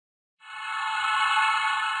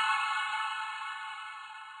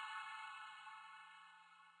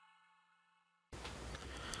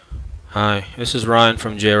Hi, this is Ryan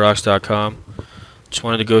from JRocks.com. Just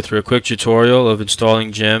wanted to go through a quick tutorial of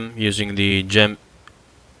installing JEM using the JEM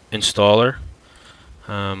installer.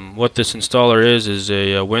 What this installer is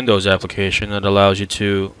a Windows application that allows you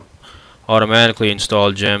to automatically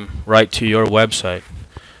install JEM right to your website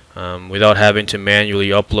without having to manually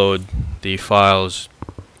upload the files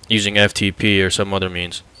using FTP or some other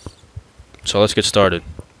means. So let's get started.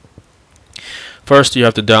 First, you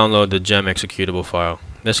have to download the JEM executable file.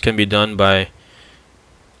 This can be done by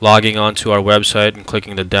logging onto our website and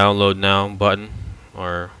clicking the Download Now button,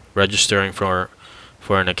 or registering for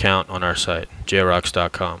an account on our site,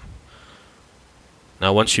 jrocks.com.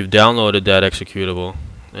 Now once you've downloaded that executable,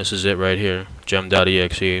 this is it right here,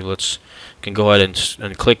 gem.exe. Can go ahead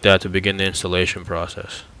and click that to begin the installation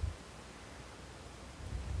process.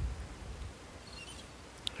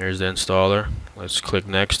 Here's the installer. Let's click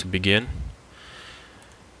Next to begin.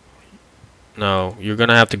 Now you're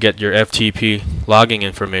gonna have to get your FTP logging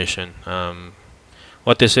information.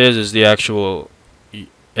 What this is the actual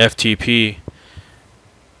FTP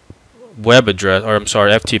web address, or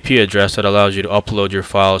FTP address that allows you to upload your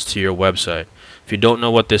files to your website. If you don't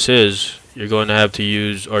know what this is, you're going to have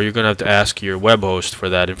to ask your web host for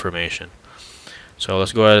that information. So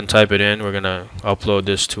let's go ahead and type it in. We're gonna upload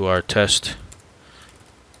this to our test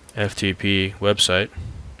FTP website.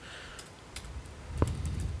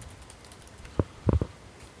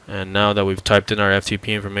 And now that we've typed in our FTP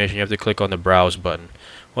information, you have to click on the Browse button.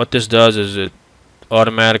 What this does is it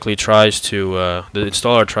automatically tries to, the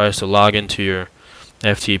installer tries to log into your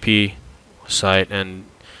FTP site and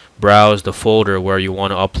browse the folder where you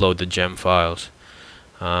want to upload the JEM files.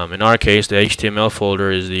 In our case, the HTML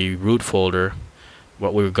folder is the root folder.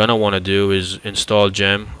 What we're going to want to do is install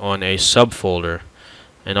JEM on a subfolder.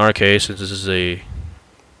 In our case, since this is a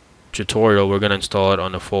tutorial, we're going to install it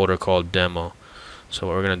on a folder called Demo. So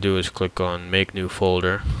what we're going to do is click on Make New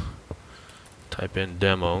Folder, type in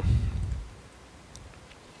Demo.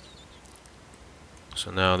 So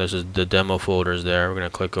now this is the demo folder is there. We're going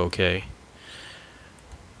to click OK.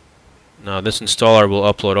 Now this installer will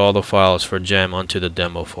upload all the files for JEM onto the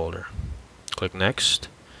demo folder. Click Next.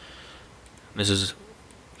 This is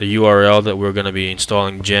the URL that we're going to be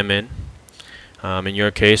installing JEM in. In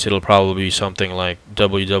your case, it'll probably be something like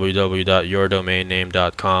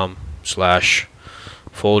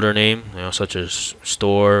www.yourdomainname.com/folder name, such as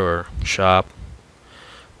store or shop,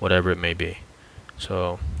 whatever it may be.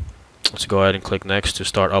 So let's go ahead and click Next to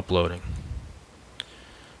start uploading.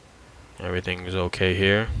 Everything is okay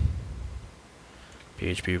here.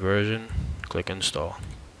 PHP version, click Install.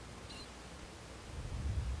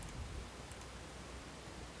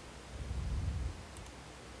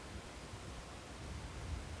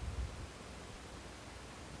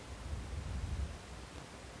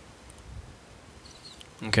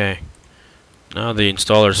 Okay, now the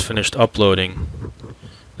installer's finished uploading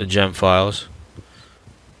the JEM files.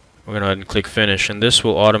 We're going to go ahead and click Finish, and this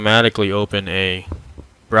will automatically open a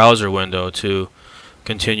browser window to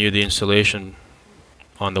continue the installation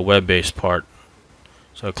on the web-based part.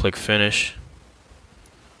 So click Finish.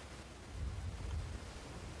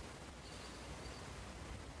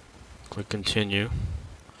 Click Continue.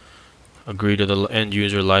 Agree to the end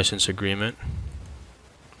user license agreement.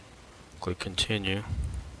 Click Continue.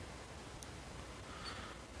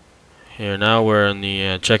 Here now we're in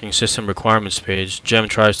the checking system requirements page. JEM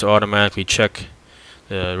tries to automatically check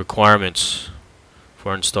the requirements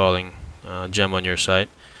for installing JEM on your site.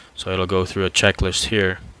 So it'll go through a checklist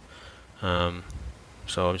here. So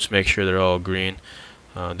just make sure they're all green.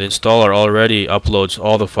 The installer already uploads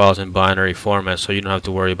all the files in binary format, so you don't have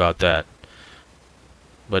to worry about that.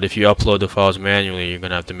 But if you upload the files manually, you're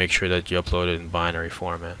going to have to make sure that you upload it in binary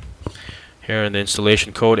format. Here in the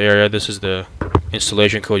installation code area, this is the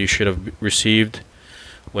installation code you should have received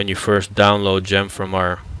when you first download JEM from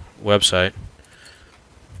our website.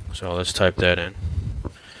 So let's type that in.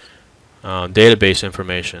 Database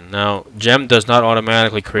information. Now JEM does not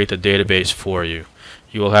automatically create the database for you.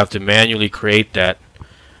 You will have to manually create that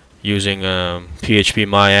using PHP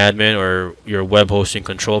MyAdmin or your web hosting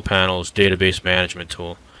control panel's database management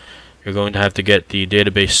tool. You're going to have to get the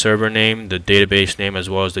database server name, the database name, as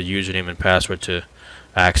well as the username and password to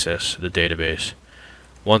access the database.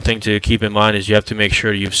 One thing to keep in mind is you have to make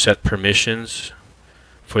sure you've set permissions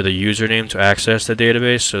for the username to access the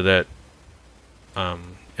database, so that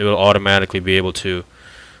it will automatically be able to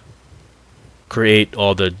create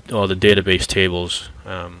all the database tables,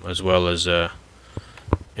 as well as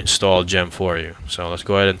install JEM for you. So let's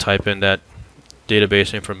go ahead and type in that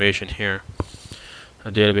database information here.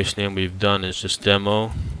 The database name we've done is just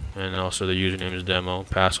demo, and also the username is demo.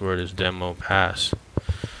 Password is demo pass.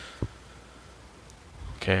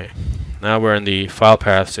 Okay, now we're in the file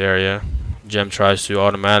paths area. JEM tries to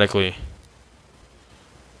automatically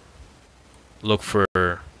look for,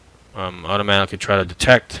 automatically try to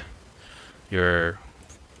detect your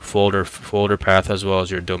folder path as well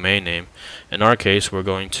as your domain name. In our case, we're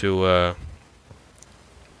going to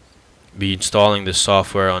be installing this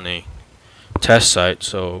software on a test site,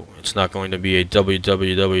 so it's not going to be a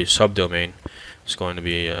www subdomain. It's going to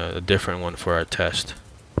be a different one for our test.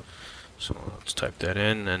 So let's type that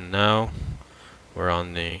in, and now we're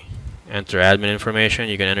on the enter admin information.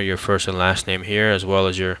 You can enter your first and last name here as well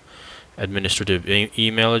as your administrative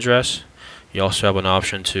email address. You also have an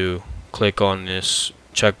option to click on this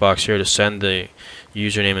checkbox here to send the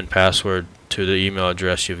username and password to the email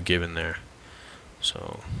address you've given there.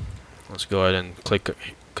 So let's go ahead and click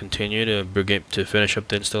continue to finish up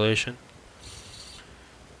the installation.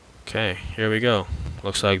 Okay, here we go.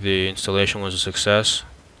 Looks like the installation was a success.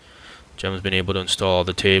 JEM's been able to install all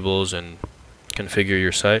the tables and configure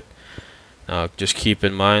your site. Now just keep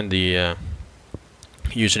in mind the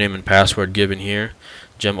username and password given here.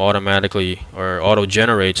 JEM automatically or auto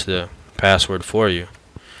generates the password for you,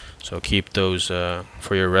 so keep those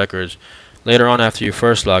for your records. Later on, after you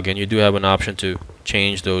first log in, you do have an option to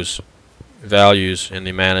change those values in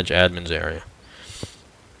the manage admins area.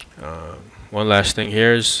 One last thing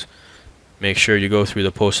here is make sure you go through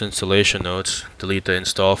the post installation notes, delete the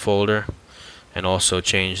install folder, and also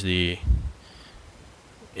change the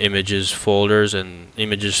images folders and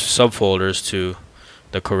images subfolders to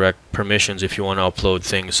the correct permissions if you want to upload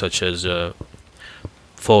things such as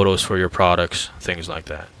photos for your products, things like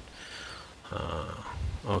that.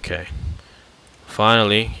 Okay.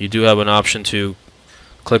 Finally, you do have an option to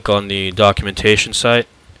click on the documentation site.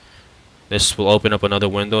 This will open up another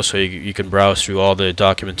window so you can browse through all the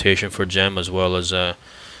documentation for JEM as well as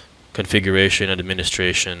configuration and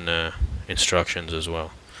administration instructions as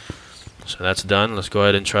well. So that's done. Let's go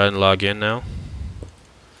ahead and try and log in now.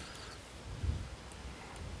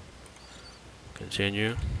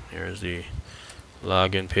 Continue. Here's the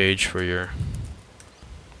login page for your.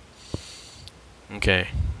 Okay,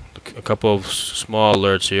 a couple of small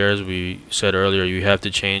alerts here. As we said earlier, you have to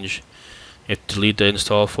delete the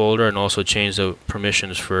install folder and also change the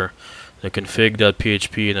permissions for the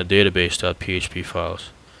config.php and the database.php files.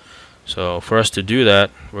 So for us to do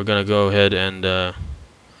that, we're going to go ahead and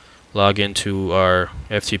log into our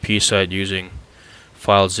FTP site using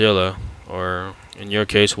FileZilla, or in your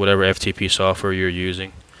case, whatever FTP software you're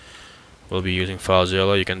using. We'll be using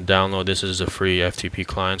FileZilla. You can download this as a free FTP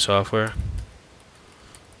client software.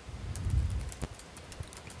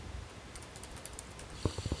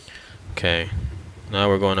 Okay, now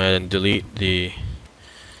we're going ahead and delete the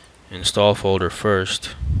install folder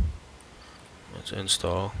first. Let's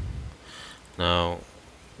install. Now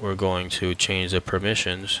we're going to change the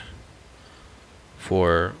permissions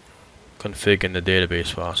for config in the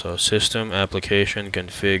database file. So system, application,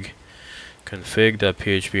 config.php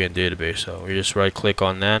and database. So we just right click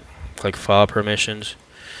on that, click file permissions.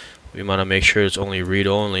 We want to make sure it's only read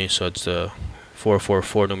only, so it's the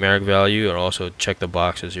 444 numeric value, and also check the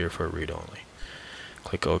boxes here for read only.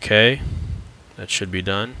 Click OK. That should be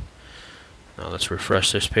done. Now let's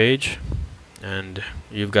refresh this page and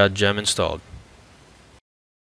you've got JEM installed.